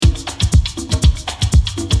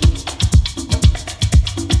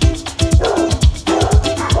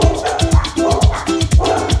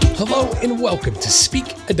welcome to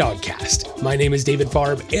Speak a Dogcast. My name is David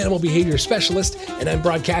Farb, Animal Behavior Specialist, and I'm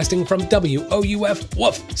broadcasting from WOUF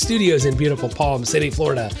Woof Studios in beautiful Palm City,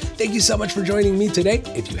 Florida. Thank you so much for joining me today.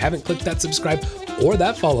 If you haven't clicked that subscribe or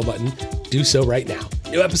that follow button, do so right now.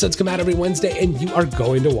 New episodes come out every Wednesday, and you are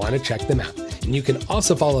going to want to check them out. And you can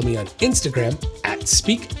also follow me on Instagram at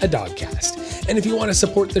Speak a Dogcast. And if you want to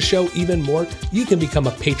support the show even more, you can become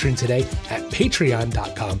a patron today at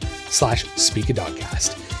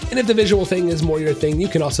patreon.com/speakadogcast. And if the visual thing is more your thing, you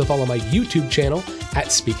can also follow my YouTube channel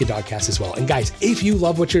at Speak a Dogcast as well. And guys, if you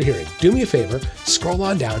love what you're hearing, do me a favor, scroll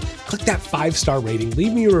on down, click that 5-star rating,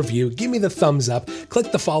 leave me a review, give me the thumbs up,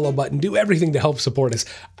 click the follow button, do everything to help support us.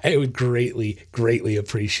 I would greatly, greatly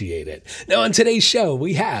appreciate it. Now on today's show,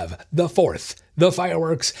 we have the 4th, the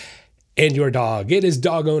fireworks, and your dog. It is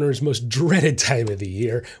dog owners' most dreaded time of the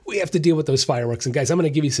year. We have to deal with those fireworks. And guys, I'm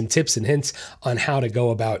going to give you some tips and hints on how to go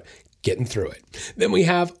about getting through it. Then we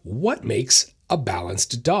have what makes a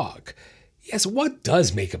balanced dog. Yes, what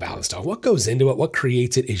does make a balanced dog? What goes into it? What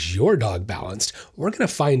creates it? Is your dog balanced? We're going to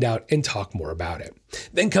find out and talk more about it.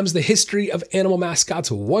 Then comes the History of Animal Mascots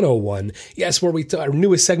 101. Yes, our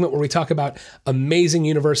newest segment where we talk about amazing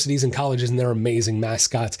universities and colleges and their amazing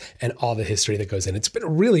mascots and all the history that goes in. It's been a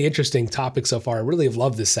really interesting topic so far. I really have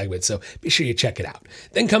loved this segment, so be sure you check it out.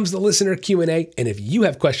 Then comes the listener Q&A, and if you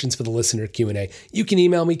have questions for the listener Q&A, you can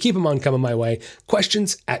email me. Keep them on coming my way.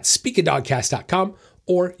 questions@speakadogcast.com.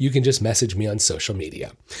 Or you can just message me on social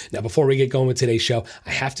media. Now, before we get going with today's show, I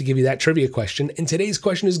have to give you that trivia question. And today's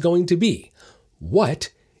question is going to be, what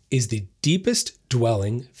is the deepest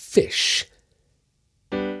dwelling fish?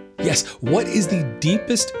 Yes, what is the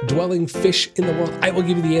deepest dwelling fish in the world? I will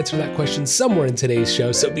give you the answer to that question somewhere in today's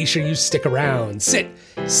show. So be sure you stick around, sit,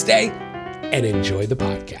 stay, and enjoy the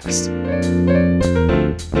podcast.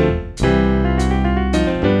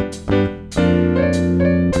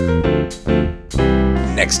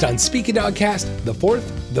 Next on Speak a Dogcast, the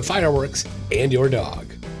 4th, the fireworks, and your dog.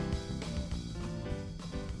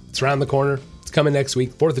 It's around the corner. It's coming next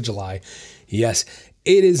week, 4th of July. Yes,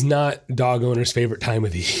 it is not dog owners' favorite time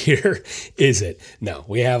of the year, is it? No,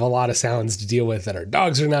 we have a lot of sounds to deal with that our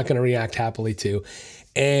dogs are not going to react happily to.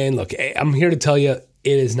 And look, I'm here to tell you,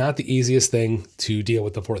 it is not the easiest thing to deal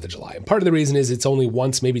with the 4th of July. And part of the reason is it's only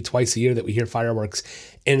once, maybe twice a year that we hear fireworks.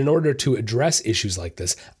 And in order to address issues like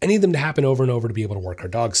this, I need them to happen over and over to be able to work our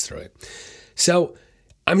dogs through it. So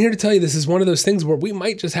I'm here to tell you this is one of those things where we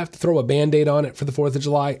might just have to throw a Band-Aid on it for the 4th of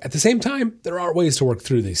July. At the same time, there are ways to work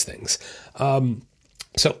through these things.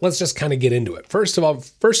 So let's just kind of get into it. First of all,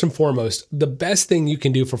 first and foremost, the best thing you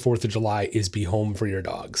can do for 4th of July is be home for your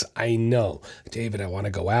dogs. I know, David, I want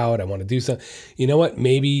to go out. I want to do something. You know what?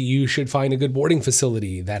 Maybe you should find a good boarding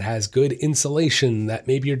facility that has good insulation, that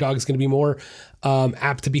maybe your dog's going to be more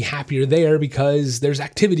apt to be happier there because there's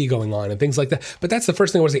activity going on and things like that. But that's the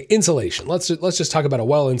first thing I want to say, insulation. Let's just talk about a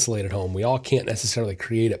well-insulated home. We all can't necessarily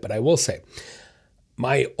create it, but I will say,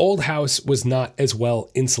 my old house was not as well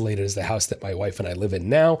insulated as the house that my wife and I live in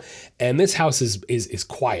now. And this house is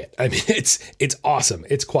quiet. I mean, it's awesome.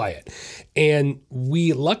 It's quiet. And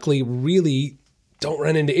we luckily really don't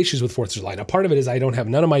run into issues with 4th of July. Now, part of it is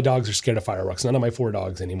none of my dogs are scared of fireworks, none of my 4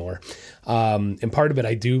 dogs anymore. And part of it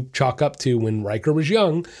I do chalk up to when Riker was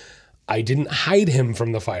young, I didn't hide him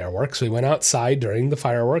from the fireworks. We went outside during the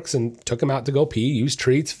fireworks and took him out to go pee, used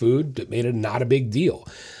treats, food, that made it not a big deal.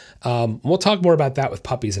 We'll talk more about that with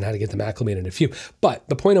puppies and how to get them acclimated in a few. But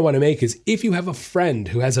the point I want to make is if you have a friend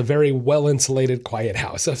who has a very well-insulated, quiet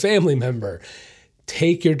house, a family member,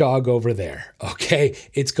 take your dog over there, okay?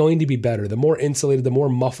 It's going to be better. The more insulated, the more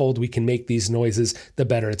muffled we can make these noises, the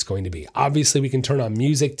better it's going to be. Obviously, we can turn on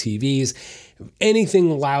music, TVs,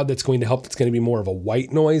 anything loud that's going to help. That's going to be more of a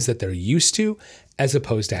white noise that they're used to, as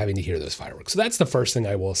opposed to having to hear those fireworks. So that's the first thing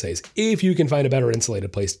I will say is if you can find a better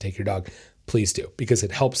insulated place to take your dog, please do, because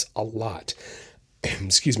it helps a lot.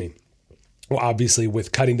 Excuse me. Well, obviously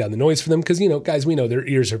with cutting down the noise for them, because, guys, we know their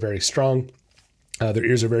ears are very strong. Their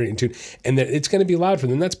ears are very in tune, and that it's going to be loud for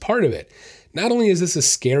them. That's part of it. Not only is this a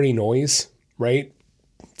scary noise, right?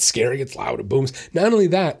 It's scary, it's loud, it booms. Not only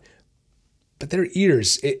that, but their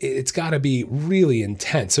ears, it's got to be really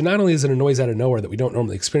intense. So not only is it a noise out of nowhere that we don't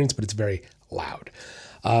normally experience, but it's very loud.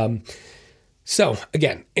 So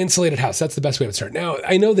again, insulated house, that's the best way to start. Now,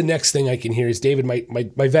 I know the next thing I can hear is, David,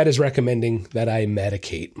 my vet is recommending that I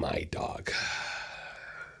medicate my dog.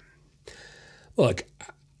 Look,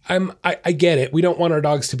 I get it. We don't want our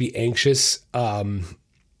dogs to be anxious. At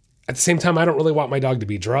the same time, I don't really want my dog to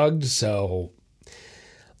be drugged. So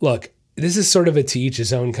look, this is sort of a to each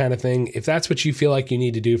his own kind of thing. If that's what you feel like you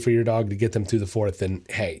need to do for your dog to get them through the 4th, then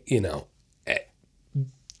hey,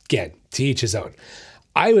 again, to each his own.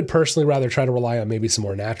 I would personally rather try to rely on maybe some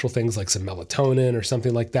more natural things like some melatonin or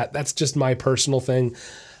something like that. That's just my personal thing.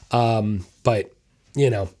 But,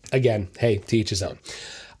 again, hey, to each his own.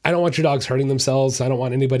 I don't want your dogs hurting themselves. I don't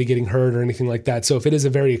want anybody getting hurt or anything like that. So if it is a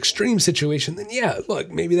very extreme situation, then yeah, look,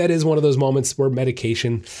 maybe that is one of those moments where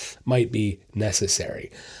medication might be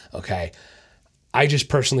necessary. Okay. I just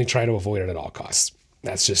personally try to avoid it at all costs.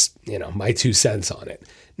 That's just, my 2 cents on it.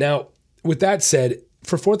 Now, with that said,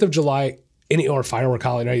 for 4th of July, or firework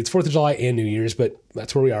holiday, right? It's 4th of July and New Year's, but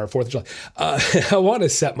that's where we are, 4th of July. I want to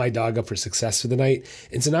set my dog up for success for the night.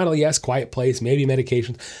 And so not only, yes, quiet place, maybe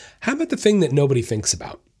medications. How about the thing that nobody thinks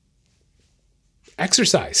about?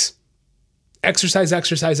 Exercise. Exercise.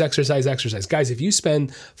 Guys, if you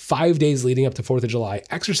spend 5 days leading up to 4th of July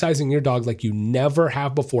exercising your dog like you never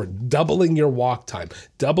have before, doubling your walk time,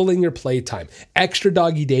 doubling your play time, extra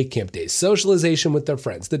doggy day camp days, socialization with their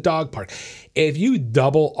friends, the dog park. If you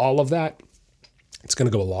double all of that, it's going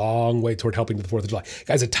to go a long way toward helping to the 4th of July.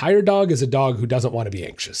 Guys, a tired dog is a dog who doesn't want to be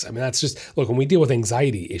anxious. I mean, that's just, look, when we deal with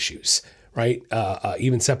anxiety issues, right?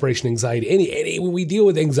 Even separation anxiety, when we deal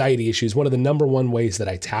with anxiety issues, one of the number one ways that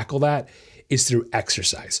I tackle that is through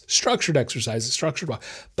exercise, structured walk,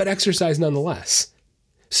 but exercise nonetheless.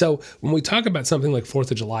 So when we talk about something like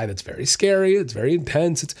 4th of July, that's very scary, it's very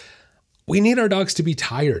intense, we need our dogs to be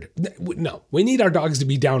tired. No, we need our dogs to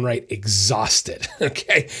be downright exhausted,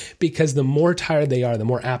 okay? Because the more tired they are, the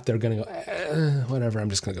more apt they're going to go, whatever, I'm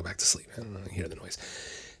just going to go back to sleep. I don't want to hear the noise.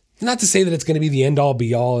 Not to say that it's going to be the end all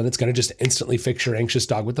be all and it's going to just instantly fix your anxious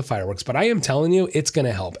dog with the fireworks, but I am telling you, it's going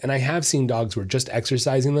to help. And I have seen dogs where just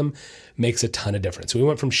exercising them makes a ton of difference. We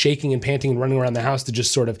went from shaking and panting and running around the house to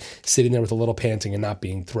just sort of sitting there with a little panting and not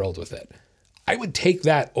being thrilled with it. I would take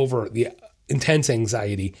that over the intense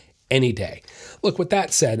anxiety any day. Look, with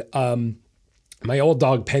that said, my old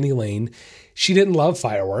dog, Penny Lane, she didn't love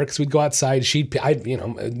fireworks. We'd go outside.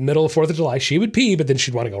 Middle of 4th of July, she would pee, but then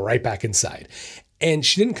she'd want to go right back inside. And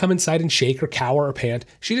she didn't come inside and shake or cower or pant.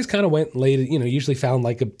 She just kind of went and laid, usually found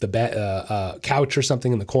like the couch or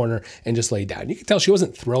something in the corner and just laid down. You could tell she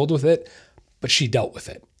wasn't thrilled with it, but she dealt with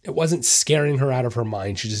it. It wasn't scaring her out of her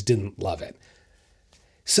mind. She just didn't love it.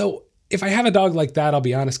 So if I have a dog like that, I'll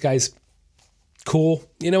be honest, guys, cool.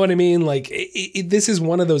 You know what I mean? Like this is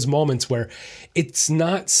one of those moments where it's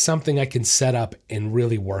not something I can set up and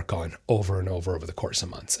really work on over and over the course of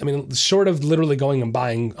months. I mean, short of literally going and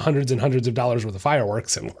buying hundreds and hundreds of dollars worth of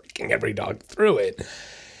fireworks and working every dog through it,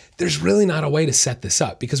 there's really not a way to set this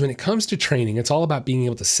up, because when it comes to training, it's all about being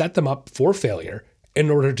able to set them up for failure in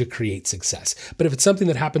order to create success. But if it's something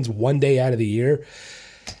that happens one day out of the year,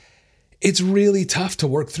 it's really tough to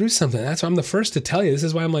work through something. That's why I'm the first to tell you. This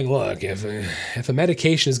is why I'm like, look, if a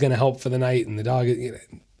medication is going to help for the night and the dog,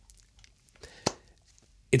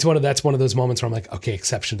 that's one of those moments where I'm like, okay,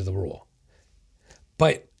 exception to the rule.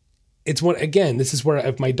 But this is where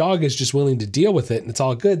if my dog is just willing to deal with it and it's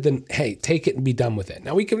all good, then hey, take it and be done with it.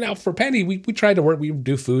 Now for Penny, we tried to work, we would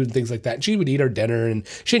do food and things like that. And she would eat her dinner and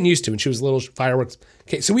she didn't used to, and she was little fireworks.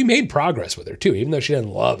 Okay. So we made progress with her too, even though she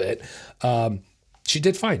didn't love it. She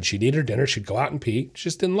did fine. She'd eat her dinner. She'd go out and pee. She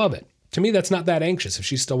just didn't love it. To me, that's not that anxious if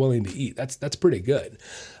she's still willing to eat. That's pretty good.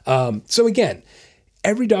 So again,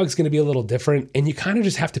 every dog's going to be a little different, and you kind of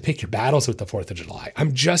just have to pick your battles with the 4th of July.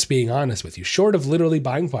 I'm just being honest with you. Short of literally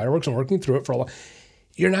buying fireworks and working through it for a while,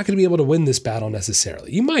 you're not going to be able to win this battle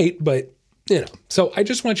necessarily. You might, but So I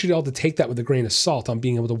just want you all to take that with a grain of salt on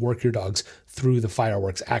being able to work your dogs through the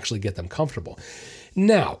fireworks, actually get them comfortable.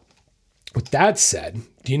 Now, with that said,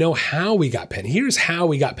 do you know how we got Penny? Here's how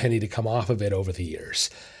we got Penny to come off of it over the years.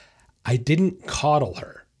 I didn't coddle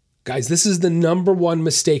her. Guys, this is the number one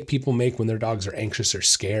mistake people make when their dogs are anxious or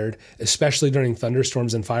scared, especially during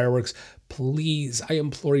thunderstorms and fireworks. Please, I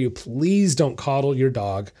implore you, please don't coddle your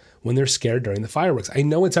dog when they're scared during the fireworks. I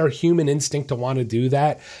know it's our human instinct to want to do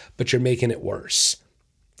that, but you're making it worse.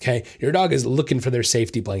 Okay, your dog is looking for their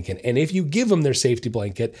safety blanket. And if you give them their safety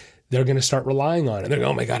blanket, they're going to start relying on it. They're going,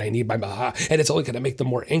 oh my God, I need my baha. And it's only going to make them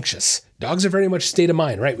more anxious. Dogs are very much state of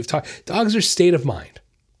mind, right? We've talked, dogs are state of mind.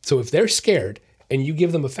 So if they're scared and you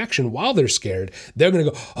give them affection while they're scared, they're going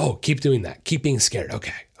to go, oh, keep doing that. Keep being scared.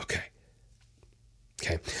 Okay.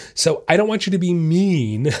 So I don't want you to be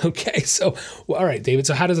mean. Okay. So, well, all right, David.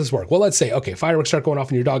 So how does this work? Well, let's say, okay, fireworks start going off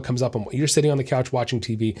and your dog comes up and you're sitting on the couch watching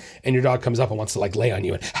TV and your dog comes up and wants to like lay on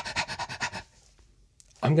you. And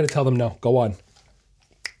I'm going to tell them, no, go on.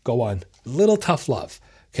 Little tough love.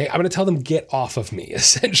 Okay. I'm going to tell them, get off of me.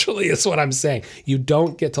 Essentially is what I'm saying. You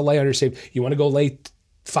don't get to lay on your safe. You want to go lay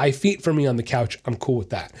 5 feet from me on the couch. I'm cool with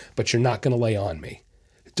that, but you're not going to lay on me.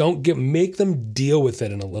 Make them deal with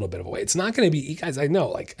it in a little bit of a way. It's not going to be, you guys, I know,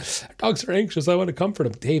 like, our dogs are anxious. I want to comfort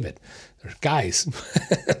them. David, guys,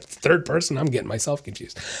 third person, I'm getting myself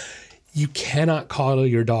confused. You cannot coddle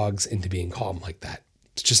your dogs into being calm like that.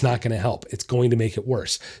 It's just not going to help. It's going to make it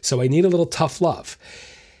worse. So I need a little tough love.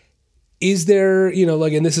 Is there,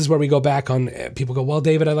 and this is where we go back on, people go, well,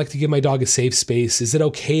 David, I like to give my dog a safe space. Is it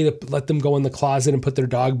okay to let them go in the closet and put their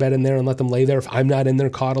dog bed in there and let them lay there if I'm not in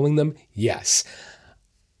there coddling them? Yes.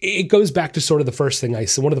 It goes back to sort of one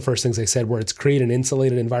of the first things I said, where it's create an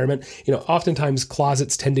insulated environment. Oftentimes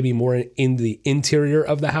closets tend to be more in the interior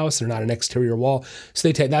of the house. They're not an exterior wall.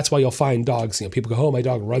 So that's why you'll find dogs, people go, oh, my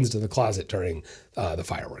dog runs to the closet during the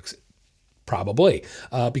fireworks. Probably,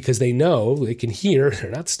 because they can hear, they're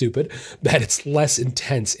not stupid, that it's less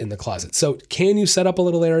intense in the closet. So can you set up a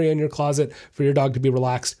little area in your closet for your dog to be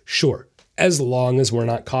relaxed? Sure. As long as we're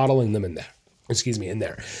not coddling them in there.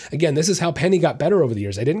 Again, this is how Penny got better over the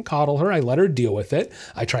years. I didn't coddle her. I let her deal with it.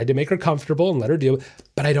 I tried to make her comfortable and let her deal,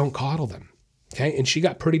 but I don't coddle them. Okay. And she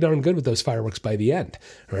got pretty darn good with those fireworks by the end.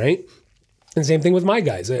 Right. And same thing with my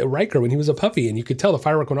guys. Riker, when he was a puppy and you could tell the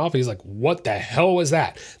firework went off, he's like, what the hell was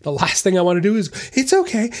that? The last thing I want to do is, it's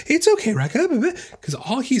okay, Riker. Because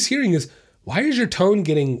all he's hearing is, why is your tone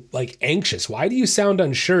getting like anxious? Why do you sound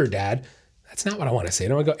unsure, Dad? That's not what I want to say. I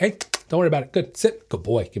don't want to go, hey, don't worry about it. Good, sit. Good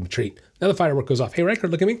boy, give him a treat. Now the firework goes off. Hey, Riker,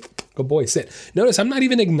 look at me. Good boy, sit. Notice I'm not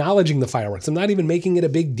even acknowledging the fireworks. I'm not even making it a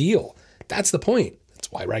big deal. That's the point.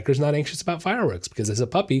 That's why Riker's not anxious about fireworks, because as a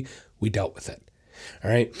puppy, we dealt with it.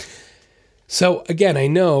 All right. So again, I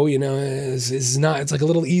know, it's like a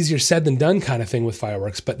little easier said than done kind of thing with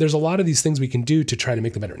fireworks, but there's a lot of these things we can do to try to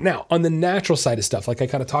make them better. Now, on the natural side of stuff, like I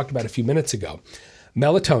kind of talked about a few minutes ago,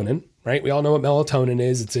 melatonin, right? We all know what melatonin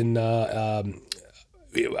is. It's in,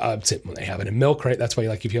 when they have it in milk, right? That's why,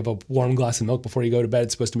 like, if you have a warm glass of milk before you go to bed,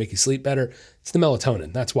 it's supposed to make you sleep better. It's the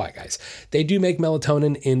melatonin. That's why, guys. They do make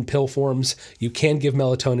melatonin in pill forms. You can give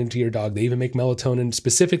melatonin to your dog. They even make melatonin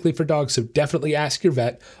specifically for dogs. So definitely ask your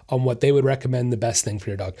vet on what they would recommend the best thing for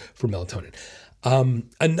your dog for melatonin.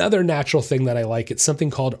 Another natural thing that I like, it's something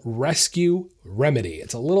called Rescue Remedy.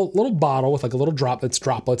 It's a little bottle with like a little droplets.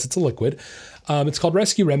 It's a liquid. It's called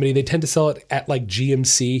Rescue Remedy. They tend to sell it at like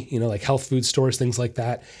GMC, like health food stores, things like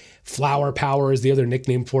that. Flower Power is the other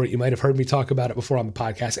nickname for it. You might have heard me talk about it before on the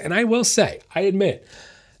podcast. And I will say, I admit,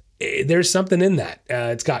 there's something in that.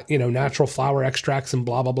 It's got, natural flower extracts and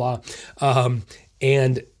blah, blah, blah.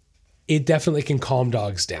 And it definitely can calm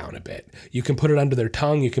dogs down a bit. You can put it under their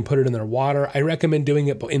tongue. You can put it in their water. I recommend doing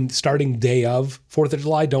it in starting day of 4th of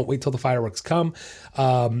July. Don't wait till the fireworks come.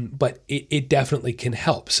 But it definitely can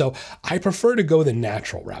help. So I prefer to go the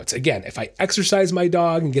natural routes. Again, if I exercise my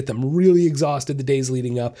dog and get them really exhausted the days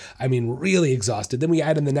leading up, really exhausted, then we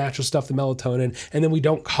add in the natural stuff, the melatonin, and then we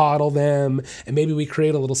don't coddle them. And maybe we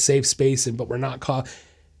create a little safe space, but we're not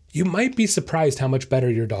you might be surprised how much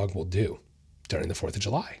better your dog will do during the 4th of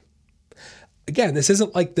July. Again, this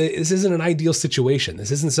isn't an ideal situation.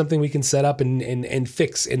 This isn't something we can set up and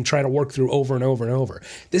fix and try to work through over and over and over.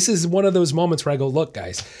 This is one of those moments where I go, look,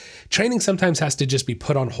 guys, training sometimes has to just be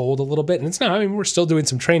put on hold a little bit. And it's not, we're still doing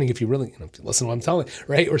some training if you really listen to what I'm telling you,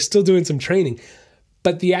 right? We're still doing some training.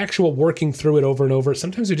 But the actual working through it over and over,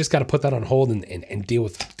 sometimes we just got to put that on hold and deal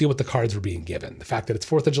with the cards we're being given. The fact that it's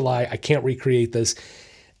 4th of July, I can't recreate this.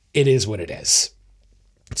 It is what it is.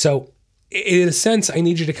 So in a sense, I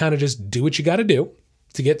need you to kind of just do what you got to do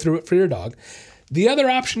to get through it for your dog. The other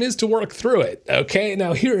option is to work through it. Okay,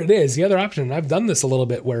 now here it is. The other option, and I've done this a little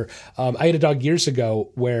bit, where I had a dog years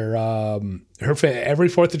ago where every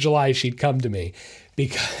 4th of July she'd come to me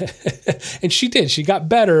because, and she did. She got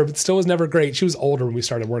better, but still was never great. She was older when we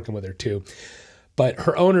started working with her too. But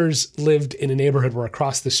her owners lived in a neighborhood where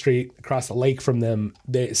across the street, across the lake from them,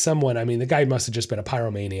 the guy must have just been a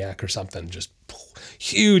pyromaniac or something, just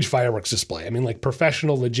huge fireworks display. Like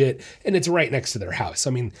professional, legit, and it's right next to their house.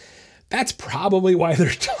 That's probably why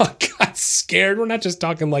their dog got scared. We're not just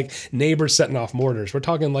talking like neighbors setting off mortars. We're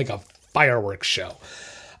talking like a fireworks show.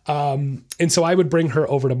 And so I would bring her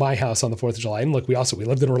over to my house on the 4th of July. And look, we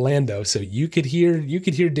lived in Orlando, so you could hear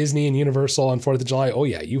Disney and Universal on 4th of July. Oh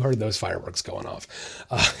yeah, you heard those fireworks going off,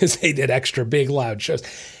 because they did extra big, loud shows.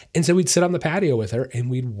 And so we'd sit on the patio with her and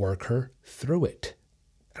we'd work her through it.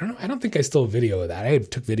 I don't think I still have video of that. I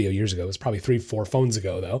took video years ago. It was probably 3-4 phones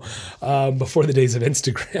ago though, before the days of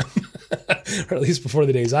Instagram, or at least before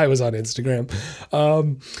the days I was on Instagram.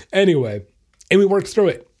 Anyway, and we worked through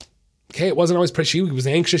it. Okay, it wasn't always pretty. She was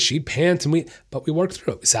anxious. She'd pant, but we worked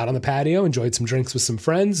through it. We sat on the patio, enjoyed some drinks with some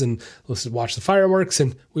friends, and watched the fireworks,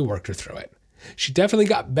 and we worked her through it. She definitely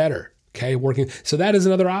got better Okay, working. So that is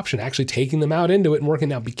another option, actually taking them out into it and working.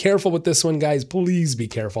 Now, be careful with this one, guys. Please be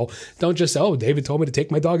careful. Don't just say, oh, David told me to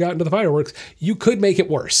take my dog out into the fireworks. You could make it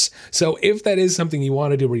worse. So if that is something you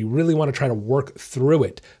want to do, where you really want to try to work through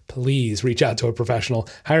it, please reach out to a professional,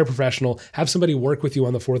 hire a professional, have somebody work with you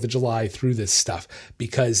on the 4th of July through this stuff,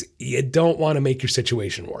 because you don't want to make your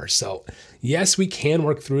situation worse. So yes, we can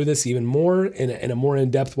work through this even more in a more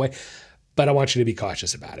in-depth way, but I want you to be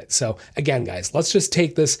cautious about it. So again, guys, let's just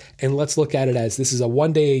take this and let's look at it as this is a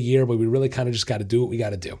one day a year where we really kind of just got to do what we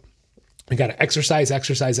got to do. We got to exercise,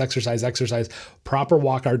 proper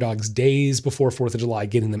walk our dogs days before 4th of July,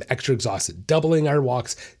 getting them extra exhausted, doubling our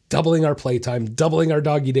walks, doubling our playtime, doubling our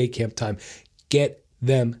doggy day camp time. Get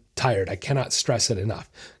them tired. I cannot stress it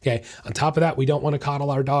enough. Okay. On top of that, we don't want to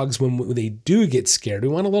coddle our dogs when they do get scared. We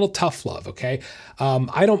want a little tough love. Okay.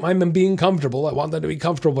 I don't mind them being comfortable. I want them to be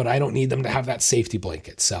comfortable, but I don't need them to have that safety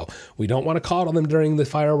blanket. So we don't want to coddle them during the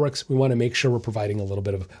fireworks. We want to make sure we're providing a little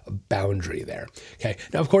bit of a boundary there. Okay.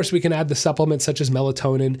 Now, of course, we can add the supplements such as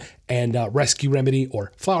melatonin and Rescue Remedy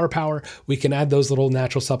or Flower Power. We can add those little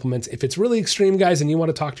natural supplements. If it's really extreme, guys, and you want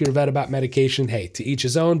to talk to your vet about medication, hey, to each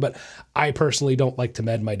his own, but I personally don't like to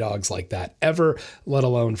med my dogs like that ever, let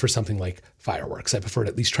alone for something like fireworks. I prefer to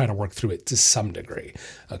at least try to work through it to some degree.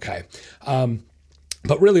 Okay.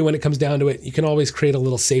 But really, when it comes down to it, you can always create a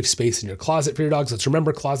little safe space in your closet for your dogs. Let's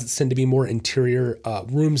remember, closets tend to be more interior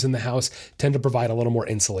rooms in the house, tend to provide a little more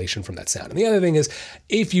insulation from that sound. And the other thing is,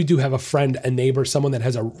 if you do have a friend, a neighbor, someone that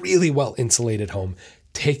has a really well insulated home,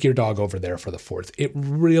 take your dog over there for the 4th. It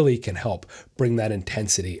really can help bring that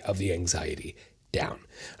intensity of the anxiety down.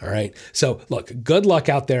 All right. So look, good luck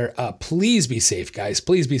out there. Please be safe, guys.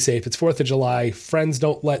 Please be safe. It's 4th of July. Friends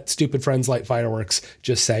don't let stupid friends light fireworks.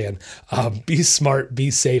 Just saying. Be smart,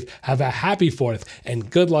 be safe, have a happy 4th, and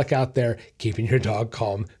good luck out there keeping your dog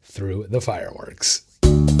calm through the fireworks.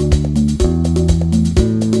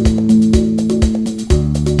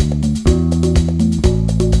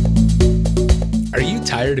 Are you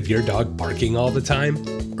tired of your dog barking all the time?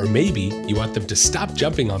 Or maybe you want them to stop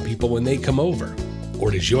jumping on people when they come over? Or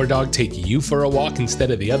does your dog take you for a walk instead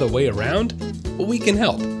of the other way around? Well, we can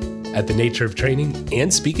help. At the Nature of Training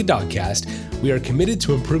and Speak a Dogcast, we are committed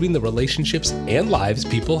to improving the relationships and lives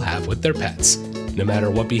people have with their pets. No matter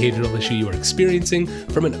what behavioral issue you are experiencing,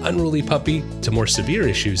 from an unruly puppy to more severe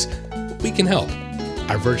issues, we can help.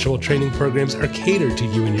 Our virtual training programs are catered to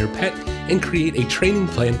you and your pet and create a training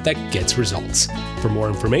plan that gets results. For more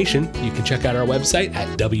information, you can check out our website at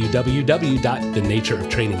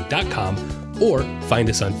www.thenatureoftraining.com or find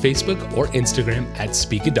us on Facebook or Instagram at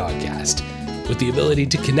Speak a Dogcast. With the ability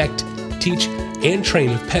to connect, teach, and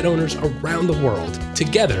train with pet owners around the world,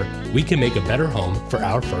 together we can make a better home for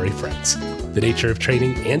our furry friends. The Nature of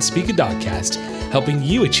Training and Speak a Dogcast, helping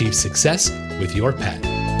you achieve success with your pet.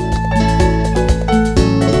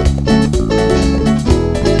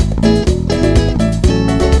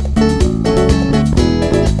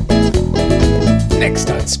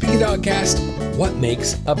 Next on Speak a Dogcast, what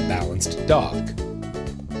makes a balanced dog?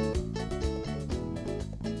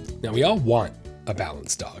 Now, we all want a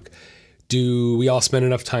balanced dog. Do we all spend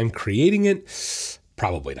enough time creating it?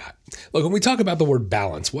 Probably not. Look, when we talk about the word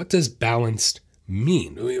balance, what does balanced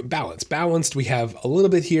mean? Balanced, we have a little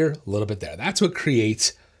bit here, a little bit there. That's what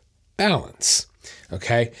creates balance,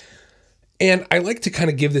 okay? And I like to kind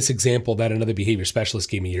of give this example that another behavior specialist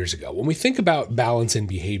gave me years ago. When we think about balance in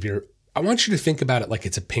behavior, I want you to think about it like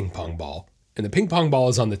it's a ping pong ball, and the ping pong ball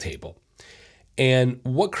is on the table. And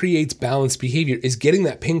what creates balanced behavior is getting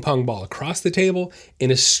that ping pong ball across the table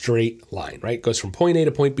in a straight line, right? It goes from point A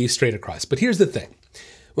to point B straight across. But here's the thing.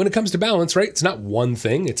 When it comes to balance, right, it's not one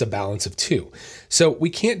thing, it's a balance of two. So we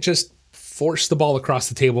can't just force the ball across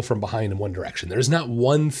the table from behind in one direction. There's not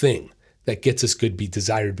one thing that gets us good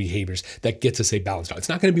desired behaviors, that gets us a balanced dog. It's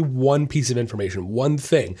not going to be one piece of information, one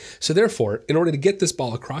thing. So therefore, in order to get this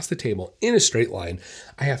ball across the table in a straight line,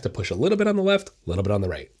 I have to push a little bit on the left, a little bit on the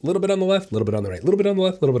right, a little bit on the left, a little bit on the right, a little bit on the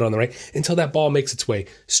left, a little bit on the right, until that ball makes its way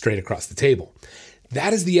straight across the table.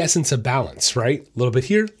 That is the essence of balance, right? A little bit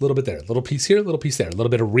here, a little bit there, a little piece here, a little piece there, a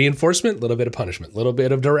little bit of reinforcement, a little bit of punishment, a little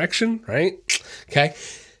bit of direction, right? Okay.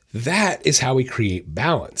 That is how we create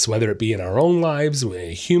balance, whether it be in our own lives,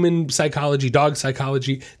 human psychology, dog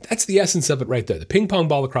psychology. That's the essence of it right there. The ping pong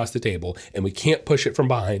ball across the table, and we can't push it from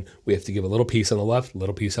behind. We have to give a little piece on the left, a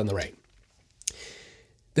little piece on the right.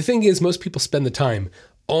 The thing is, most people spend the time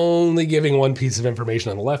only giving one piece of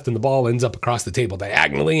information on the left, and the ball ends up across the table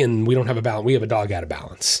diagonally, and we don't have a balance. We have a dog out of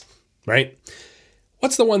balance, right?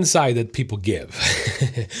 what's the one side that people give?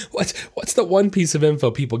 What's the one piece of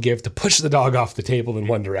info people give to push the dog off the table in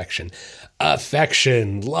one direction?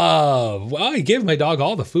 Affection, love. Well, I give my dog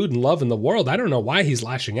all the food and love in the world. I don't know why he's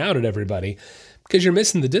lashing out at everybody, because you're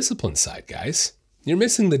missing the discipline side, guys. You're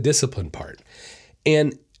missing the discipline part.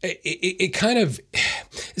 And it kind of,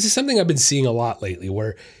 this is something I've been seeing a lot lately,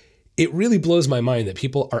 where it really blows my mind that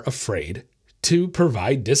people are afraid to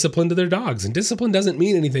provide discipline to their dogs. And discipline doesn't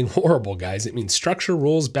mean anything horrible, guys. It means structure,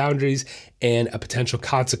 rules, boundaries, and a potential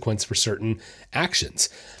consequence for certain actions.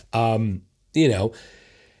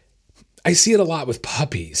 I see it a lot with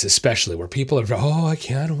puppies, especially, where people are, I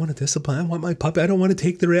don't want to discipline. I want my puppy. I don't want to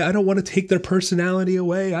take their personality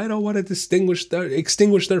away. I don't want to extinguish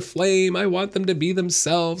their flame. I want them to be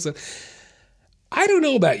themselves. And I don't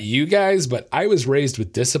know about you guys, but I was raised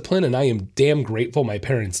with discipline, and I am damn grateful my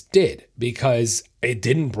parents did, because it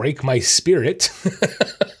didn't break my spirit.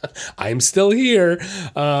 I'm still here.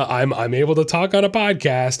 I'm able to talk on a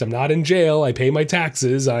podcast. I'm not in jail. I pay my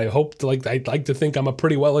taxes. I'd like to think I'm a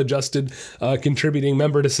pretty well-adjusted, contributing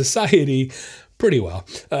member to society. Pretty well.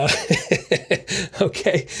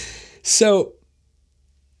 Okay. So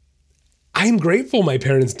I'm grateful my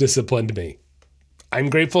parents disciplined me. I'm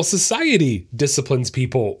grateful society disciplines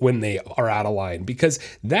people when they are out of line, because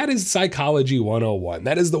that is psychology 101.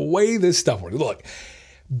 That is the way this stuff works. Look,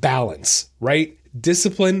 balance, right?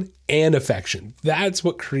 Discipline and affection. That's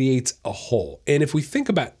what creates a whole. And if we think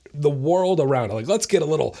about the world around it, let's get a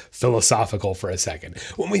little philosophical for a second.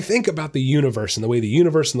 When we think about the universe and the way the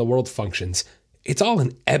universe and the world functions, it's all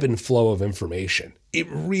an ebb and flow of information. It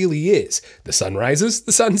really is. The sun rises,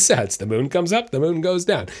 the sun sets, the moon comes up, the moon goes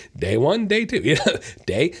down. Day one, day two,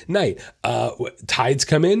 day, night. Tides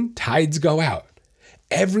come in, tides go out.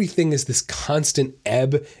 Everything is this constant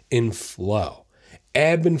ebb and flow.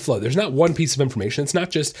 Ebb and flow. There's not one piece of information. It's not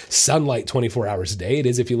just sunlight 24 hours a day. It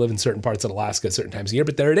is if you live in certain parts of Alaska at certain times of year,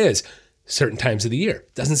 but there it is, certain times of the year.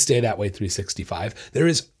 It doesn't stay that way 365. There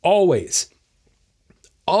is always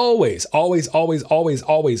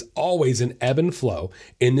an ebb and flow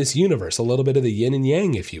in this universe, a little bit of the yin and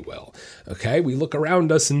yang, if you will. Okay, we look around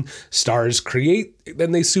us and stars create,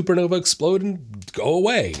 then they supernova explode and go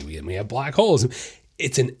away. We have black holes.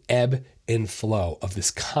 It's an ebb and flow of this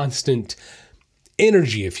constant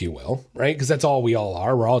energy, if you will, right? Because that's all we all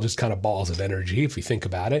are. We're all just kind of balls of energy, if we think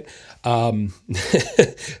about it.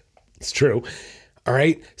 It's true. All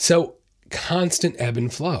right, so constant ebb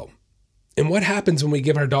and flow. And what happens when we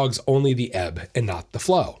give our dogs only the ebb and not the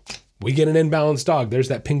flow? We get an imbalanced dog. There's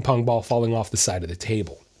that ping pong ball falling off the side of the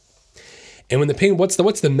table. And when what's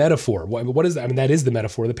the metaphor? What is that? I mean, that is the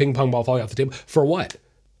metaphor, the ping pong ball falling off the table. For what?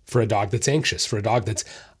 For a dog that's anxious, for a dog that's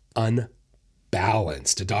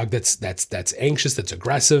unbalanced, a dog that's anxious, that's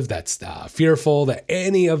aggressive, that's fearful, that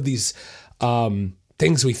any of these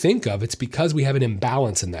things we think of, it's because we have an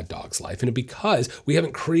imbalance in that dog's life, and because we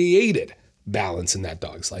haven't created balance in that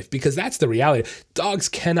dog's life, because that's the reality. Dogs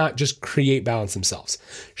cannot just create balance themselves.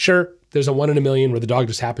 Sure, there's a 1 in a million where the dog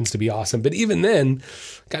just happens to be awesome. But even then,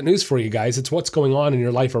 got news for you guys. It's what's going on in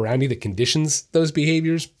your life around you that conditions those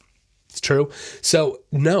behaviors. It's true. So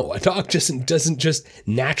no, a dog doesn't just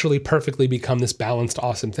naturally perfectly become this balanced,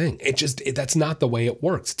 awesome thing. That's not the way it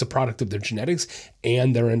works. It's a product of their genetics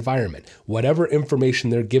and their environment. Whatever information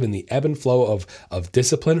they're given, the ebb and flow of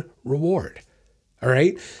discipline, reward. All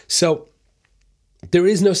right. So there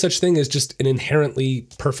is no such thing as just an inherently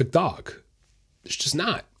perfect dog. There's just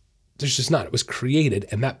not. It was created,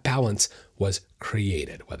 and that balance was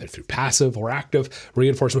created, whether through passive or active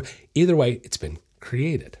reinforcement. Either way, it's been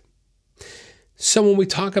created. So when we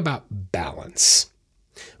talk about balance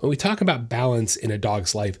in a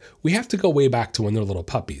dog's life, we have to go way back to when they're little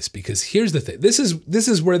puppies, because here's the thing. This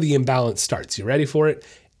is where the imbalance starts. You ready for it?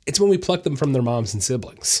 It's when we pluck them from their moms and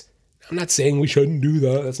siblings. I'm not saying we shouldn't do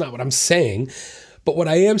that. That's not what I'm saying. But what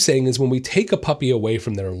I am saying is when we take a puppy away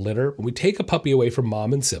from their litter, when we take a puppy away from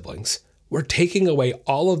mom and siblings, we're taking away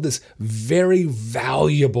all of this very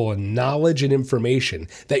valuable knowledge and information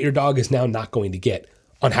that your dog is now not going to get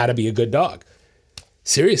on how to be a good dog.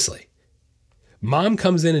 Seriously. Mom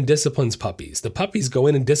comes in and disciplines puppies. The puppies go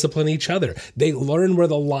in and discipline each other. They learn where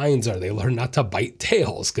the lines are. They learn not to bite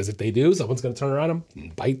tails, because if they do, someone's going to turn around them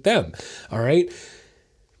and bite them. All right?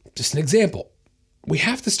 Just an example. We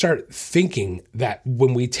have to start thinking that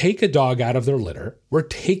when we take a dog out of their litter, we're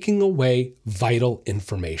taking away vital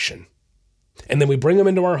information. And then we bring them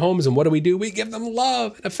into our homes, and what do? We give them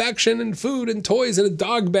love and affection and food and toys and a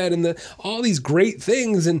dog bed and all these great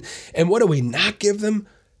things. And what do we not give them?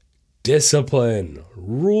 Discipline,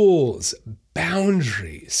 rules,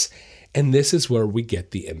 boundaries. And this is where we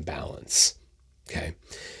get the imbalance. Okay.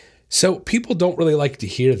 So people don't really like to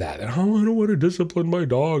hear that. Oh, I don't want to discipline my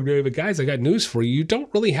dog, David. Guys, I got news for you. You don't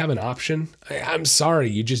really have an option. I'm sorry.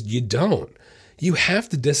 You don't. You have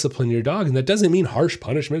to discipline your dog. And that doesn't mean harsh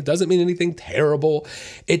punishment. It doesn't mean anything terrible.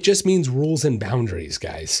 It just means rules and boundaries,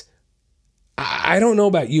 guys. I don't know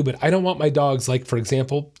about you, but I don't want my dogs, like, for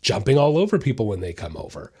example, jumping all over people when they come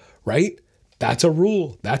over, right? That's a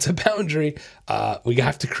rule. That's a boundary. We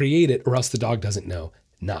have to create it or else the dog doesn't know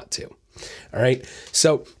not to. All right.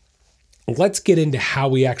 So let's get into how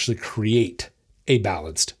we actually create a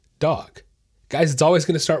balanced dog. Guys, it's always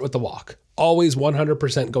going to start with the walk. Always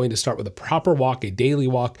 100% going to start with a proper walk, a daily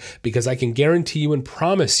walk, because I can guarantee you and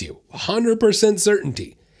promise you 100%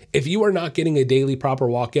 certainty, if you are not getting a daily proper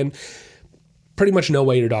walk in, pretty much no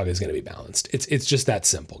way your dog is going to be balanced. It's just that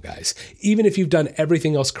simple, guys. Even if you've done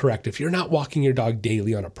everything else correct, if you're not walking your dog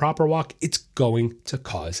daily on a proper walk, it's going to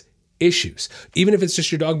cause issues. Even if it's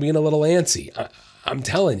just your dog being a little antsy, I'm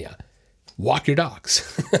telling you, walk your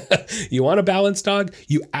dogs. You want a balanced dog?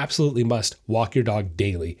 You absolutely must walk your dog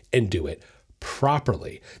daily and do it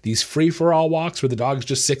properly. These free-for-all walks where the dog's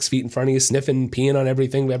just 6 feet in front of you, sniffing, peeing on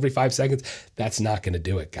everything every 5 seconds, that's not going to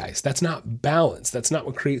do it, guys. That's not balance. That's not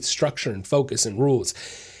what creates structure and focus and rules.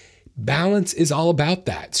 Balance is all about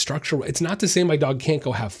that. Structure. It's not to say my dog can't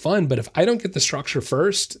go have fun, but if I don't get the structure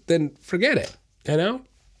first, then forget it, you know?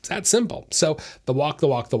 It's that simple. So the walk.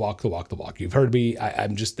 You've heard me.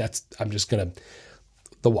 I'm just going to,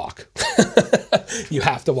 the walk. You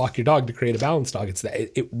have to walk your dog to create a balanced dog.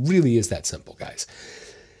 It really is that simple, guys.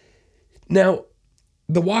 Now,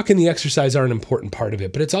 the walk and the exercise are an important part of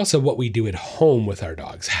it, but it's also what we do at home with our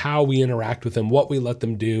dogs, how we interact with them, what we let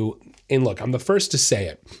them do. And look, I'm the first to say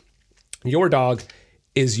it. Your dog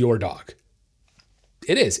is your dog.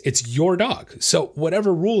 It is. It's your dog. So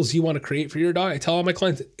whatever rules you want to create for your dog, I tell all my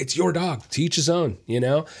clients, it's your dog. To each his own, you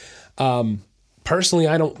know? Personally,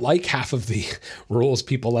 I don't like half of the rules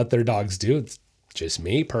people let their dogs do. It's just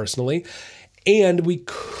me personally. And we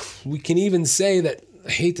can even say that, I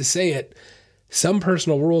hate to say it, some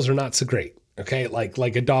personal rules are not so great. Okay.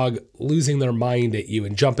 Like a dog losing their mind at you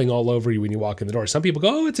and jumping all over you when you walk in the door. Some people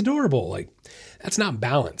go, oh, it's adorable. Like, that's not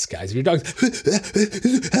balance, guys. If your dog's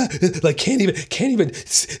like can't even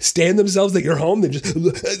stand themselves at your home, they just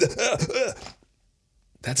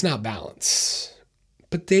that's not balance.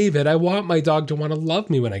 But David, I want my dog to want to love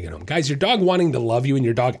me when I get home. Guys, your dog wanting to love you and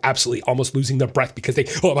your dog absolutely almost losing their breath because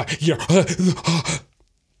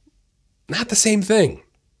not the same thing.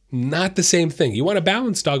 Not the same thing. You want a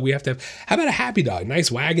balanced dog, we have to have, how about a happy dog?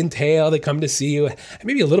 Nice wagging tail, they come to see you.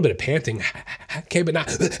 Maybe a little bit of panting. Okay, but not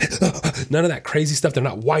none of that crazy stuff. They're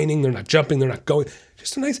not whining, they're not jumping, they're not going.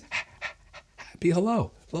 Just a nice happy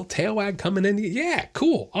hello. A little tail wag coming in. Yeah,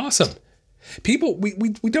 cool, awesome. People, we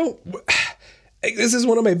don't, this is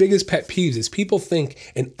one of my biggest pet peeves is people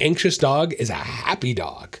think an anxious dog is a happy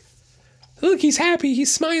dog. Look, he's happy,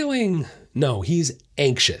 he's smiling. No, he's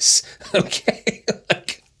anxious, okay?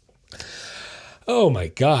 Oh my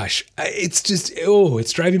gosh. It's just,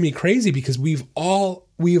 it's driving me crazy because we've all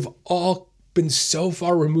been so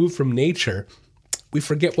far removed from nature. We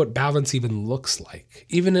forget what balance even looks like,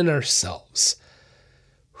 even in ourselves.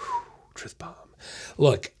 Whew, truth bomb.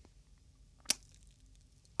 Look,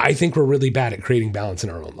 I think we're really bad at creating balance in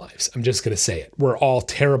our own lives. I'm just going to say it. We're all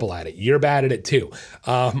terrible at it. You're bad at it too.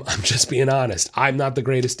 I'm just being honest. I'm not the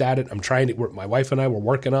greatest at it. I'm trying to work. My wife and I, we're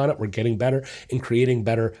working on it. We're getting better and creating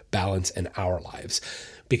better balance in our lives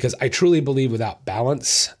because I truly believe without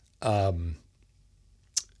balance,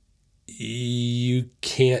 you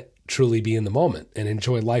can't truly be in the moment and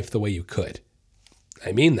enjoy life the way you could.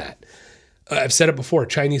 I mean that. I've said it before.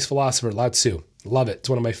 Chinese philosopher Lao Tzu. Love it. It's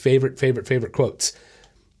one of my favorite quotes.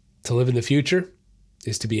 To live in the future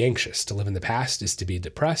is to be anxious. To live in the past is to be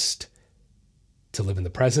depressed. To live in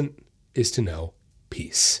the present is to know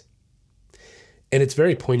peace. And it's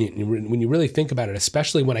very poignant when you really think about it,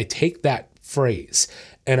 especially when I take that phrase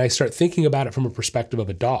and I start thinking about it from a perspective of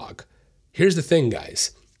a dog. Here's the thing,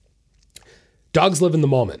 guys. Dogs live in the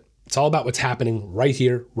moment. It's all about what's happening right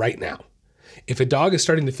here, right now. If a dog is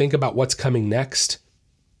starting to think about what's coming next,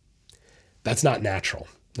 that's not natural,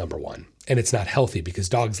 number one. And it's not healthy because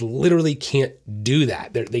dogs literally can't do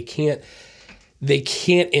that. They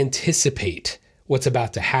can't anticipate what's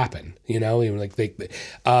about to happen. You know, like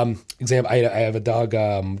example, I have a dog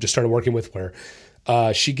just started working with where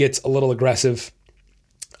she gets a little aggressive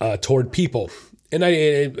toward people, and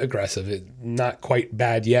aggressive, not quite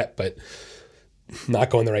bad yet, but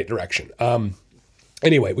not going the right direction.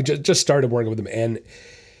 Anyway, we just started working with them, and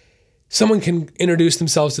Someone can introduce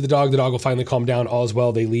themselves to the dog will finally calm down, all is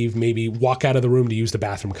well, they leave, maybe walk out of the room to use the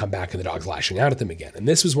bathroom, come back, and the dog's lashing out at them again. And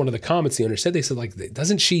this was one of the comments the owner said. They said, like,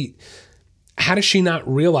 how does she not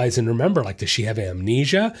realize and remember? Like, does she have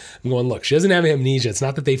amnesia? I'm going, look, she doesn't have amnesia. It's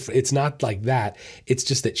not that it's not like that. It's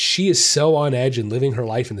just that she is so on edge and living her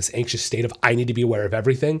life in this anxious state of, I need to be aware of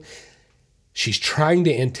everything. She's trying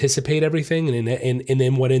to anticipate everything. And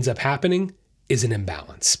then what ends up happening is an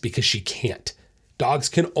imbalance because she can't. Dogs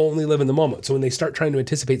can only live in the moment. So when they start trying to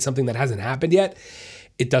anticipate something that hasn't happened yet,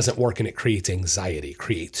 it doesn't work and it creates anxiety,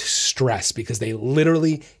 creates stress because they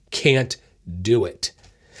literally can't do it.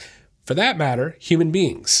 For that matter, human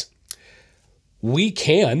beings, we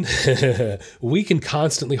can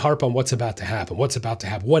constantly harp on what's about to happen, what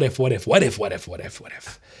if.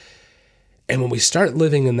 And when we start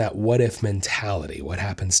living in that what if mentality, what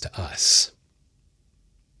happens to us?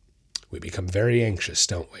 We become very anxious,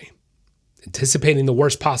 don't we? Anticipating the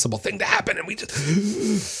worst possible thing to happen, and we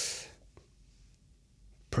just...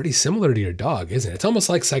 Pretty similar to your dog, isn't it? It's almost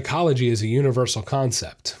like psychology is a universal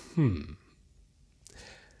concept.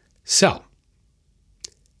 So,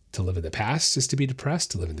 to live in the past is to be depressed,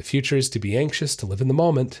 to live in the future is to be anxious, to live in the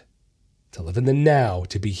moment, to live in the now,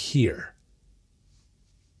 to be here.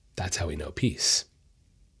 That's how we know peace.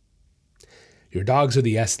 Your dogs are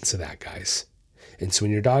the essence of that, guys. And so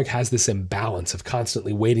when your dog has this imbalance of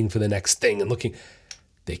constantly waiting for the next thing and looking,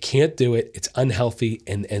 they can't do it. It's unhealthy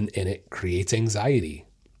and it creates anxiety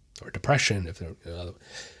or depression.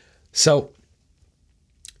 So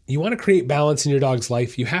you want to create balance in your dog's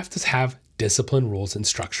life. You have to have discipline, rules, and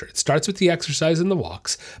structure. It starts with the exercise and the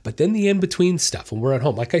walks, but then the in-between stuff when we're at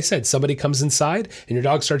home. Like I said, somebody comes inside and your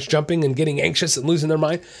dog starts jumping and getting anxious and losing their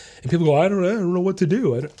mind. And people go, I don't know what to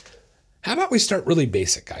do. How about we start really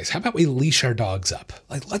basic, guys? How about we leash our dogs up?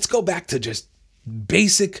 Like, let's go back to just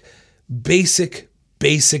basic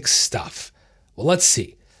stuff. Well, let's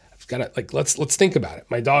see. Let's think about it.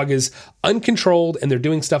 My dog is uncontrolled and they're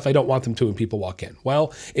doing stuff I don't want them to when people walk in.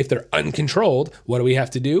 Well, if they're uncontrolled, what do we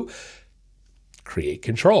have to do? Create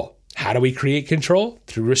control. How do we create control?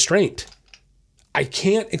 Through restraint. I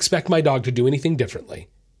can't expect my dog to do anything differently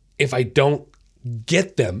if I don't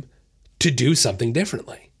get them to do something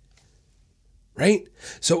differently. Right?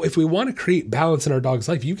 So if we want to create balance in our dog's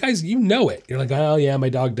life, you guys, you know it. You're like, oh yeah, my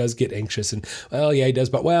dog does get anxious and well, yeah, he does.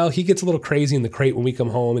 But well, he gets a little crazy in the crate when we come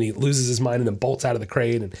home and he loses his mind and then bolts out of the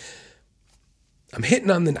crate. And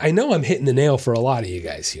I know I'm hitting the nail for a lot of you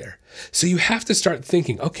guys here. So you have to start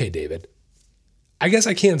thinking, okay, David, I guess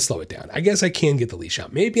I can slow it down. I guess I can get the leash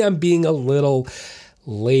out. Maybe I'm being a little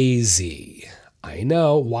lazy. I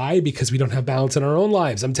know. Why? Because we don't have balance in our own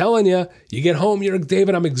lives. I'm telling you, you get home, you're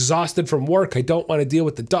David, I'm exhausted from work. I don't want to deal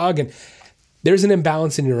with the dog. And there's an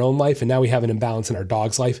imbalance in your own life. And now we have an imbalance in our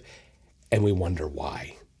dog's life. And we wonder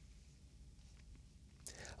why.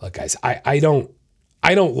 Look, guys, I don't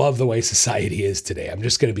love the way society is today. I'm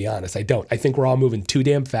just going to be honest. I don't. I think we're all moving too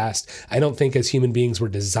damn fast. I don't think as human beings we're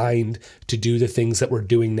designed to do the things that we're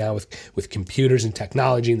doing now with computers and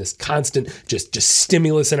technology and this constant just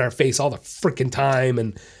stimulus in our face all the freaking time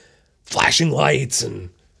and flashing lights and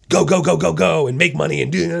go and make money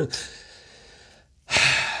and do.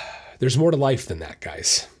 There's more to life than that,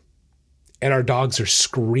 guys. And our dogs are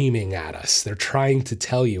screaming at us. They're trying to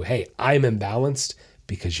tell you, hey, I'm imbalanced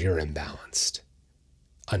because you're imbalanced.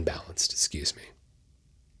 Unbalanced, excuse me.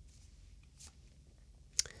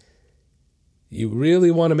 You really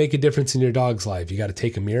want to make a difference in your dog's life, you got to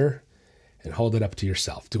take a mirror and hold it up to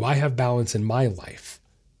yourself. Do I have balance in my life?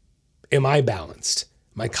 Am I balanced?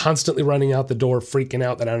 Am I constantly running out the door, freaking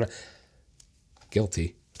out that I don't know?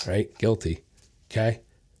 Guilty, right? Guilty, okay?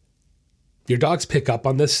 Your dogs pick up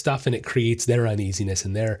on this stuff and it creates their uneasiness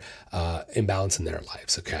and their imbalance in their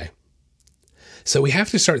lives, okay? So we have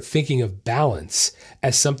to start thinking of balance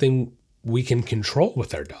as something we can control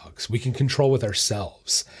with our dogs. We can control with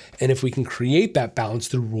ourselves. And if we can create that balance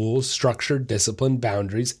through rules, structure, discipline,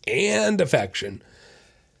 boundaries, and affection,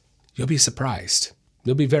 you'll be surprised.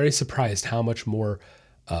 You'll be very surprised how much more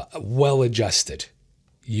well-adjusted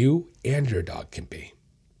you and your dog can be.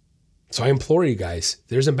 So I implore you guys, if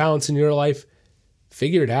there's imbalance in your life,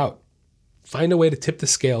 figure it out. Find a way to tip the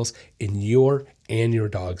scales in your and your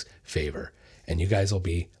dog's favor. And you guys will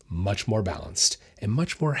be much more balanced and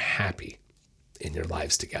much more happy in your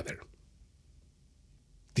lives together.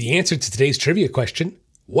 The answer to today's trivia question,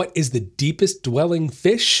 what is the deepest dwelling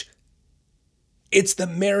fish? It's the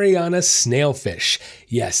Mariana snailfish.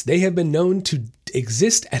 Yes, they have been known to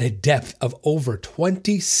exist at a depth of over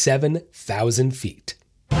 27,000 feet.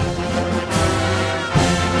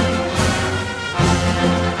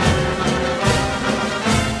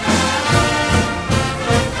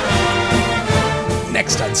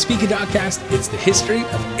 week in Dogcast, it's the History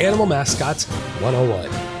of Animal Mascots 101.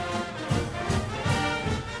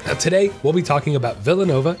 Now today, we'll be talking about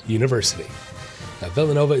Villanova University. Now,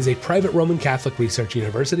 Villanova is a private Roman Catholic research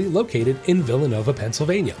university located in Villanova,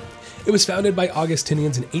 Pennsylvania. It was founded by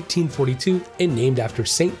Augustinians in 1842 and named after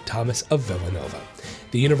St. Thomas of Villanova.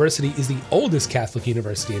 The university is the oldest Catholic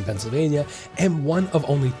university in Pennsylvania and one of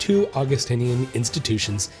only 2 Augustinian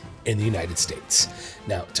institutions in the United States.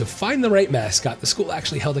 Now, to find the right mascot, the school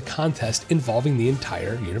actually held a contest involving the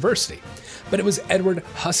entire university. But it was Edward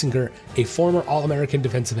Hussinger, a former All-American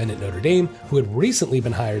defensive end at Notre Dame, who had recently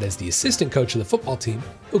been hired as the assistant coach of the football team,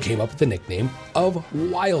 who came up with the nickname of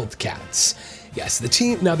Wildcats. Yes,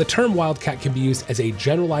 the term wildcat can be used as a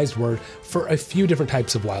generalized word for a few different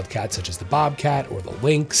types of wildcats, such as the bobcat or the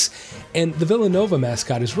lynx, and the Villanova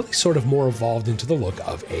mascot is really sort of more evolved into the look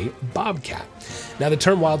of a bobcat. Now, the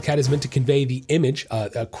term wildcat is meant to convey the image,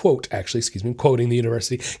 quoting the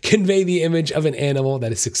university, convey the image of an animal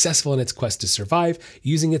that is successful in its quest to survive,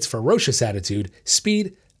 using its ferocious attitude,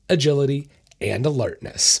 speed, agility, and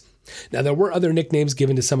alertness. Now, there were other nicknames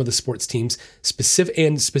given to some of the sports teams,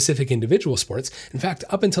 specific individual sports. In fact,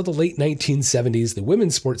 up until the late 1970s, the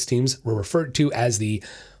women's sports teams were referred to as the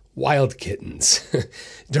Wild Kittens.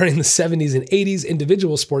 During the 70s and 80s,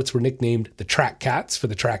 individual sports were nicknamed the Track Cats for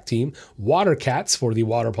the track team, Water Cats for the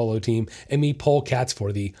water polo team, and the Pole Cats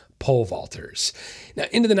for the pole vaulters. Now,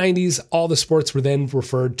 into the 90s, all the sports were then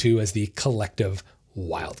referred to as the collective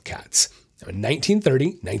Wildcats. In 1930,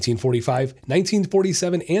 1945,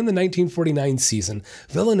 1947, and the 1949 season,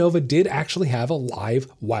 Villanova did actually have a live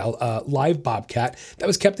bobcat that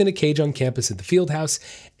was kept in a cage on campus at the field house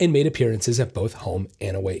and made appearances at both home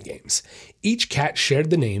and away games. Each cat shared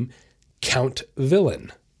the name Count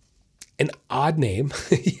Villain. An odd name,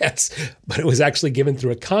 yes, but it was actually given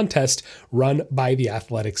through a contest run by the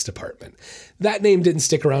athletics department. That name didn't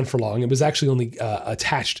stick around for long. It was actually only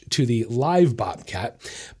attached to the live bobcat,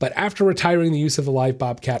 but after retiring the use of the live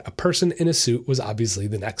bobcat, a person in a suit was obviously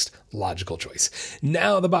the next logical choice.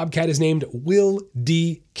 Now the bobcat is named Will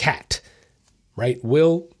D. Cat, right?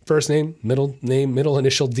 Will, first name, middle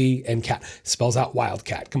initial D, and cat. Spells out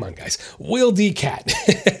wildcat. Come on, guys. Will D. Cat.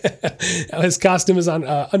 Now, his costume has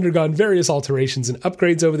undergone various alterations and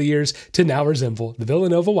upgrades over the years to now resemble the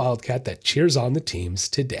Villanova Wildcat that cheers on the teams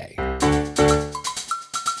today.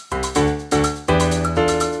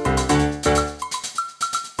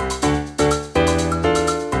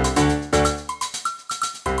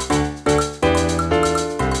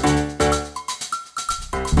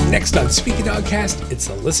 Next on Speak a Dogcast, it's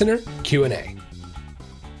the listener Q&A.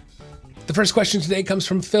 The first question today comes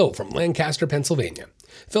from Phil from Lancaster, Pennsylvania.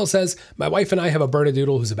 Phil says, my wife and I have a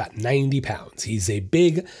Bernedoodle who's about 90 pounds. He's a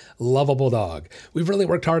big, lovable dog. We've really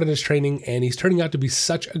worked hard on his training, and he's turning out to be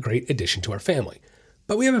such a great addition to our family.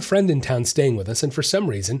 But we have a friend in town staying with us, and for some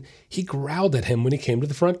reason, he growled at him when he came to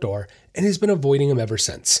the front door, and he's been avoiding him ever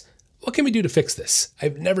since. What can we do to fix this?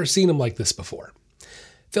 I've never seen him like this before.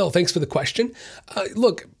 Phil, thanks for the question.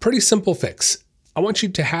 Look, pretty simple fix. I want you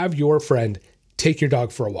to have your friend take your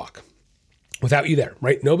dog for a walk without you there,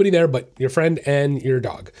 right? Nobody there but your friend and your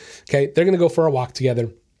dog. Okay, they're going to go for a walk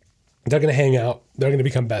together. They're going to hang out. They're going to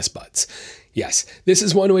become best buds. Yes, this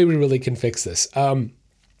is one way we really can fix this.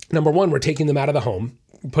 Number one, we're taking them out of the home,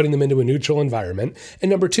 putting them into a neutral environment.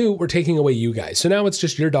 And number two, we're taking away you guys. So now it's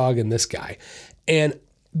just your dog and this guy. And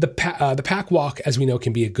the pack walk, as we know,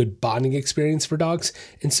 can be a good bonding experience for dogs.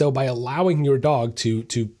 And so by allowing your dog to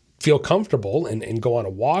feel comfortable and go on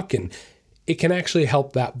a walk, and it can actually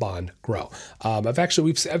help that bond grow.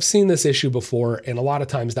 I've seen this issue before, and a lot of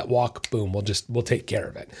times that walk, boom, we'll take care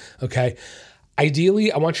of it. Okay.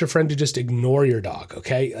 Ideally, I want your friend to just ignore your dog,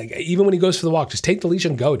 okay? Like, even when he goes for the walk, just take the leash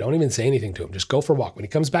and go. Don't even say anything to him. Just go for a walk. When he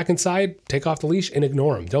comes back inside, take off the leash and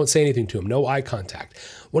ignore him. Don't say anything to him. No eye contact.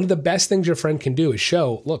 One of the best things your friend can do is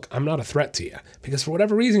show, look, I'm not a threat to you. Because for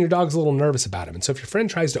whatever reason, your dog's a little nervous about him. And so if your friend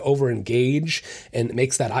tries to over-engage and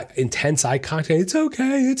makes that intense eye contact, it's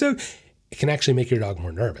okay, it can actually make your dog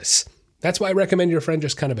more nervous. That's why I recommend your friend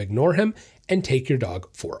just kind of ignore him and take your dog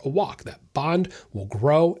for a walk. That bond will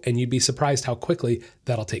grow, and you'd be surprised how quickly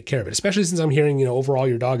that'll take care of it. Especially since I'm hearing, overall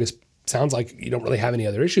your dog sounds like you don't really have any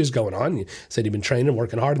other issues going on. You said you've been training and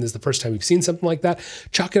working hard, and this is the first time you've seen something like that.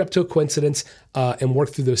 Chalk it up to a coincidence and work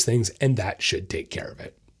through those things, and that should take care of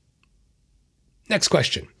it. Next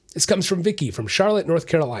question. This comes from Vicky from Charlotte, North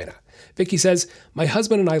Carolina. Vicky says, my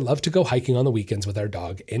husband and I love to go hiking on the weekends with our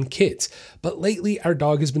dog and kids, but lately our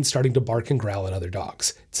dog has been starting to bark and growl at other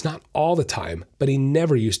dogs. It's not all the time, but he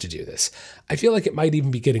never used to do this. I feel like it might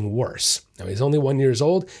even be getting worse. Now he's only 1 year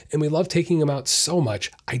old, and we love taking him out so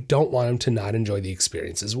much, I don't want him to not enjoy the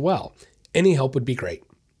experience as well. Any help would be great.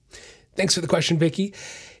 Thanks for the question, Vicky.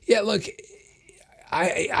 Yeah, look,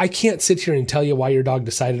 I can't sit here and tell you why your dog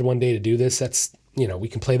decided one day to do this. That's, we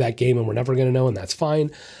can play that game and we're never going to know, and that's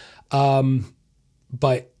fine.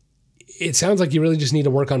 But it sounds like you really just need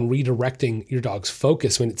to work on redirecting your dog's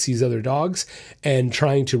focus when it sees other dogs and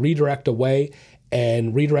trying to redirect away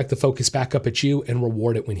and redirect the focus back up at you and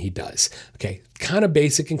reward it when he does. Okay, kind of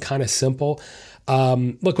basic and kind of simple.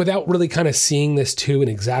 Look, without really kind of seeing this too and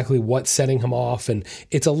exactly what's setting him off, and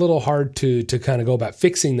it's a little hard to kind of go about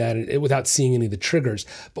fixing that without seeing any of the triggers.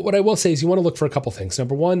 But what I will say is you want to look for a couple things.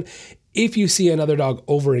 Number one, if you see another dog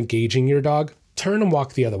over-engaging your dog, turn and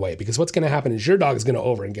walk the other way, because what's going to happen is your dog is going to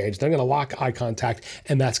over-engage. They're going to lock eye contact,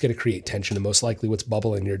 and that's going to create tension, and most likely what's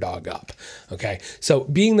bubbling your dog up. Okay. So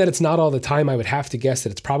being that it's not all the time, I would have to guess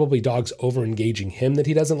that it's probably dogs over-engaging him that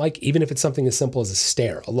he doesn't like, even if it's something as simple as a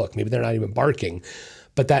stare, a look. Maybe they're not even barking,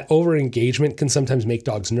 but that over-engagement can sometimes make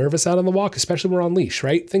dogs nervous out on the walk, especially when we're on leash,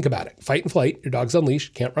 right? Think about it. Fight and flight. Your dog's on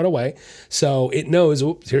leash, can't run away. So it knows,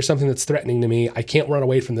 here's something that's threatening to me. I can't run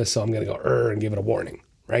away from this, so I'm going to go and give it a warning,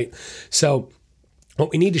 right? So what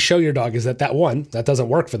we need to show your dog is that doesn't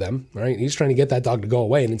work for them, right? He's trying to get that dog to go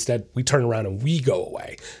away, and instead we turn around and we go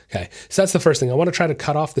away. Okay. So that's the first thing. I want to try to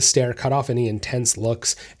cut off the stare, cut off any intense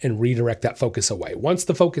looks, and redirect that focus away. Once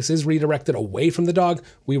the focus is redirected away from the dog,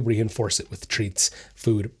 we reinforce it with treats,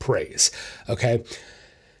 food, praise. Okay.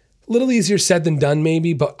 Little easier said than done,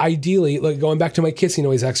 maybe, but ideally, like going back to my kissy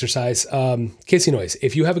noise exercise, kissy noise.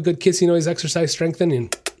 If you have a good kissy noise exercise strengthened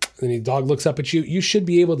and the dog looks up at you, you should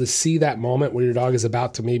be able to see that moment where your dog is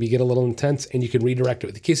about to maybe get a little intense, and you can redirect it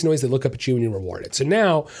with the kissy noise. They look up at you and you reward it. So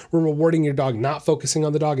now we're rewarding your dog, not focusing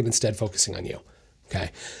on the dog and instead focusing on you.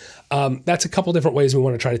 Okay. That's a couple different ways we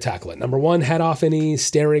want to try to tackle it. Number one, head off any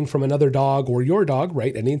staring from another dog or your dog,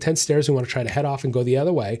 right? Any intense stares, we want to try to head off and go the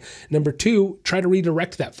other way. Number two, try to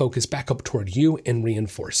redirect that focus back up toward you and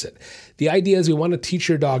reinforce it. The idea is we want to teach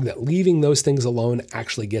your dog that leaving those things alone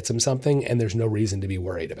actually gets him something, and there's no reason to be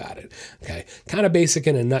worried about it. Okay. Kind of basic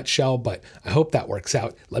in a nutshell, but I hope that works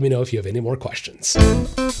out. Let me know if you have any more questions.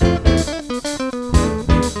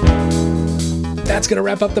 That's going to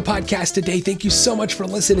wrap up the podcast today. Thank you so much for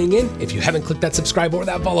listening in. If you haven't clicked that subscribe or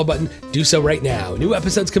that follow button, do so right now. New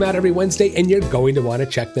episodes come out every Wednesday, and you're going to want to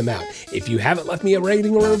check them out. If you haven't left me a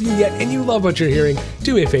rating or a review yet and you love what you're hearing,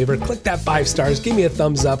 do me a favor, click that 5 stars, give me a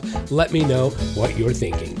thumbs up, let me know what you're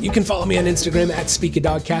thinking. You can follow me on Instagram at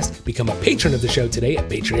SpeakADogcast. Become a patron of the show today at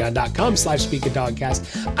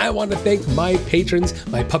patreon.com/SpeakADogcast. I want to thank my patrons,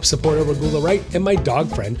 my pup supporter, Regula Wright, and my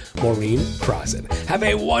dog friend, Maureen Crossan. Have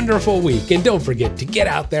a wonderful week, and don't forget to get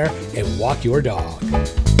out there and walk your dog.